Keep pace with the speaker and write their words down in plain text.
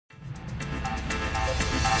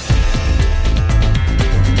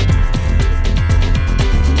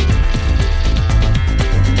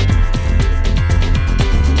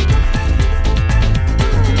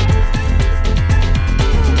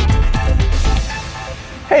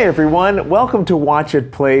Hey everyone, welcome to Watch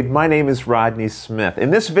It Played. My name is Rodney Smith.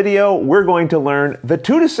 In this video, we're going to learn the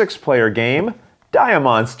 2 to 6 player game,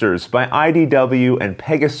 Diamonsters by IDW and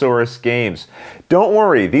Pegasaurus Games. Don't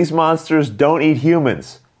worry, these monsters don't eat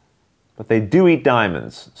humans, but they do eat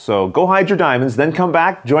diamonds. So go hide your diamonds, then come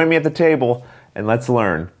back, join me at the table, and let's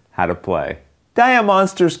learn how to play.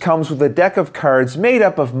 Diamonsters comes with a deck of cards made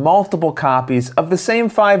up of multiple copies of the same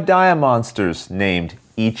 5 Diamonsters named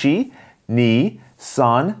Ichi, Ni,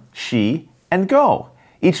 San, Shi, and Go.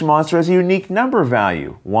 Each monster has a unique number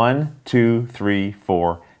value, 1, 2, 3,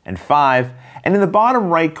 4, and 5, and in the bottom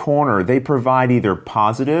right corner they provide either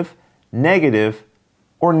positive, negative,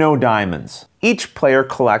 or no diamonds. Each player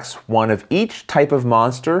collects one of each type of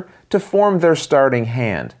monster to form their starting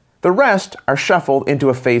hand. The rest are shuffled into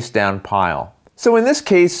a face-down pile. So in this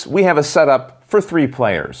case, we have a setup for 3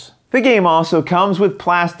 players. The game also comes with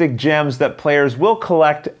plastic gems that players will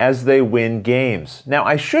collect as they win games. Now,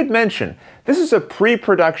 I should mention, this is a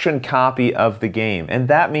pre-production copy of the game, and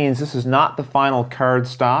that means this is not the final card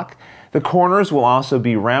stock. The corners will also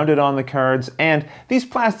be rounded on the cards, and these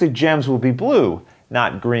plastic gems will be blue,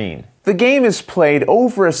 not green. The game is played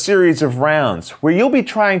over a series of rounds where you'll be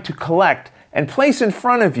trying to collect and place in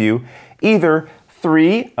front of you either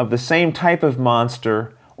 3 of the same type of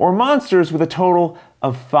monster or monsters with a total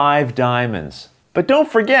of 5 diamonds. But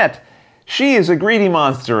don't forget, she is a greedy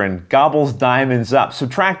monster and gobbles diamonds up,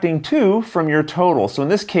 subtracting 2 from your total. So in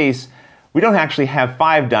this case, we don't actually have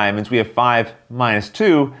 5 diamonds, we have 5 minus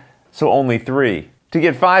 2, so only 3. To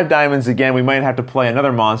get 5 diamonds again, we might have to play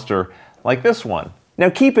another monster like this one. Now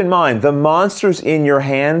keep in mind, the monsters in your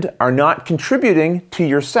hand are not contributing to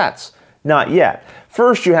your sets. Not yet.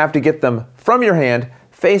 First, you have to get them from your hand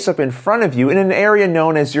face up in front of you in an area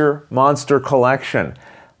known as your monster collection.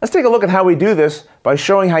 Let's take a look at how we do this by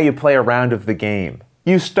showing how you play a round of the game.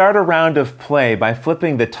 You start a round of play by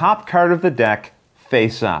flipping the top card of the deck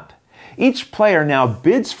face up. Each player now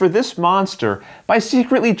bids for this monster by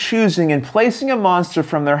secretly choosing and placing a monster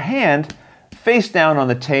from their hand face down on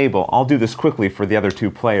the table. I'll do this quickly for the other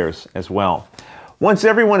 2 players as well. Once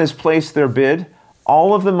everyone has placed their bid,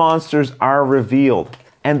 all of the monsters are revealed,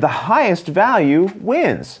 and the highest value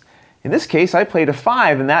wins. In this case, I played a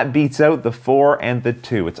 5, and that beats out the 4 and the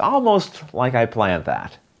 2. It's almost like I planned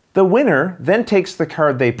that. The winner then takes the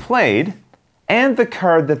card they played and the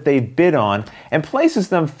card that they bid on and places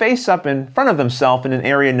them face up in front of themselves in an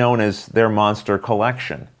area known as their monster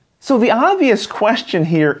collection. So the obvious question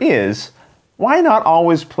here is, why not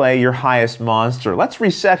always play your highest monster? Let's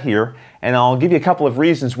reset here, and I'll give you a couple of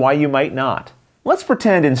reasons why you might not. Let's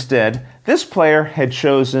pretend instead this player had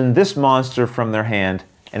chosen this monster from their hand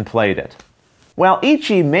and played it. While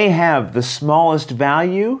Ichi may have the smallest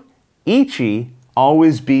value, Ichi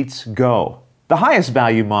always beats Go, the highest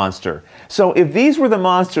value monster. So if these were the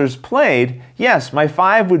monsters played, yes, my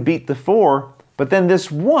 5 would beat the 4, but then this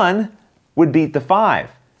 1 would beat the 5.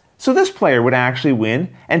 So this player would actually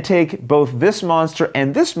win and take both this monster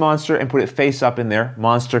and put it face up in their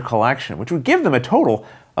monster collection, which would give them a total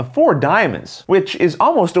of 4 diamonds, which is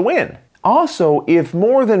almost a win. Also, if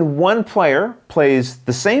more than one player plays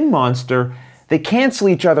the same monster, they cancel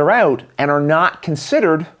each other out and are not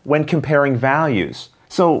considered when comparing values.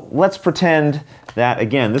 So let's pretend that,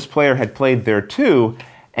 again, this player had played their 2,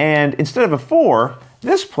 and instead of a 4,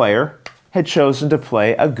 this player had chosen to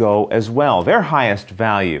play a Go as well, their highest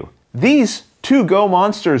value. These 2 Go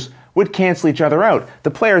monsters would cancel each other out.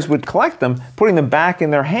 The players would collect them, putting them back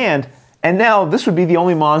in their hand, and now this would be the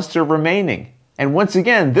only monster remaining. And once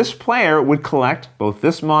again, this player would collect both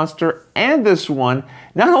this monster and this one,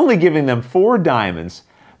 not only giving them 4 diamonds,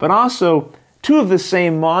 but also 2 of the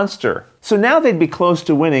same monster. So now they'd be close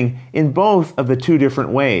to winning in both of the 2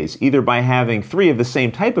 different ways, either by having 3 of the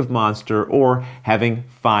same type of monster or having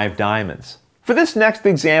 5 diamonds. For this next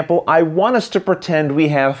example, I want us to pretend we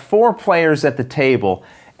have 4 players at the table,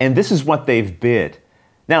 and this is what they've bid.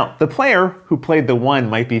 Now, the player who played the 1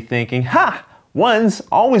 might be thinking, ha! 1s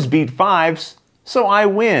always beat 5s, so I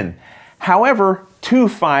win. However, 2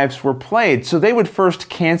 5s were played, so they would first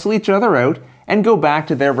cancel each other out and go back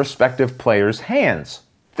to their respective players' hands.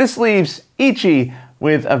 This leaves Ichi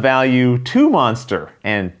with a value 2 monster,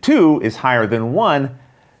 and 2 is higher than 1,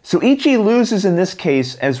 so Ichi loses in this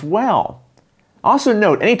case as well. Also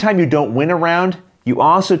note, anytime you don't win a round, you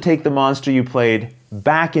also take the monster you played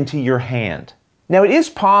back into your hand. Now, it is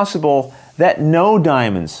possible that no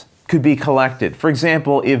diamonds could be collected. For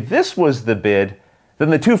example, if this was the bid, then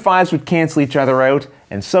the 2 5s would cancel each other out,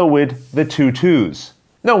 and so would the 2 2s.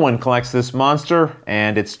 No one collects this monster,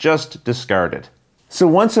 and it's just discarded. So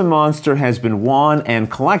once a monster has been won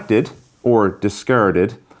and collected, or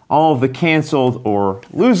discarded, All of the canceled or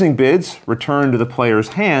losing bids return to the player's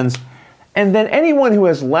hands, and then anyone who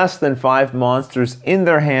has less than 5 monsters in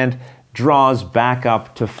their hand draws back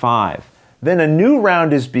up to 5. Then a new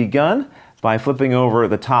round is begun by flipping over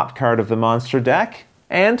the top card of the monster deck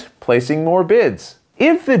and placing more bids.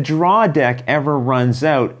 If the draw deck ever runs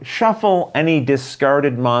out, shuffle any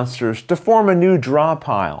discarded monsters to form a new draw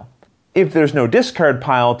pile. If there's no discard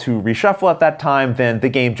pile to reshuffle at that time, then the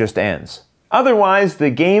game just ends. Otherwise, the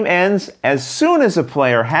game ends as soon as a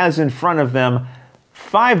player has in front of them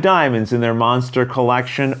 5 diamonds in their monster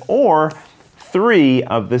collection or 3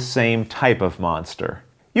 of the same type of monster.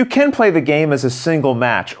 You can play the game as a single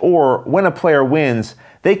match, or when a player wins,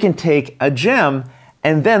 they can take a gem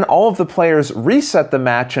and then all of the players reset the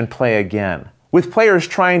match and play again, with players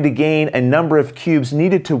trying to gain a number of cubes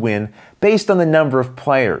needed to win based on the number of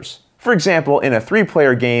players. For example, in a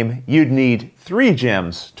 3-player game, you'd need 3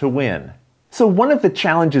 gems to win. So one of the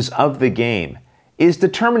challenges of the game is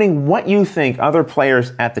determining what you think other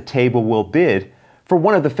players at the table will bid for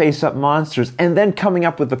one of the face-up monsters and then coming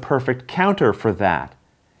up with the perfect counter for that.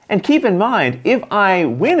 And keep in mind, if I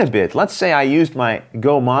win a bid, let's say I used my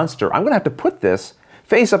Go monster, I'm going to have to put this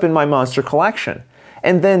face up in my monster collection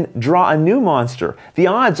and then draw a new monster. The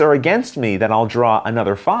odds are against me that I'll draw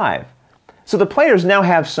another 5. So the players now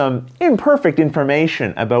have some imperfect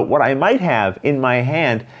information about what I might have in my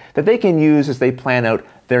hand that they can use as they plan out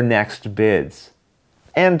their next bids.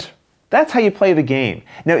 And that's how you play the game.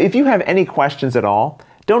 Now, if you have any questions at all,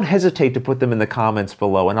 don't hesitate to put them in the comments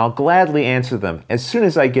below, and I'll gladly answer them as soon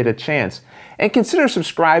as I get a chance. And consider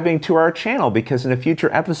subscribing to our channel, because in a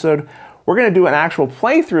future episode, we're going to do an actual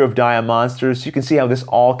playthrough of Diamonsters so you can see how this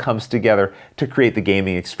all comes together to create the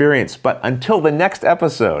gaming experience. But until the next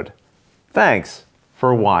episode, thanks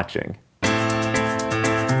for watching.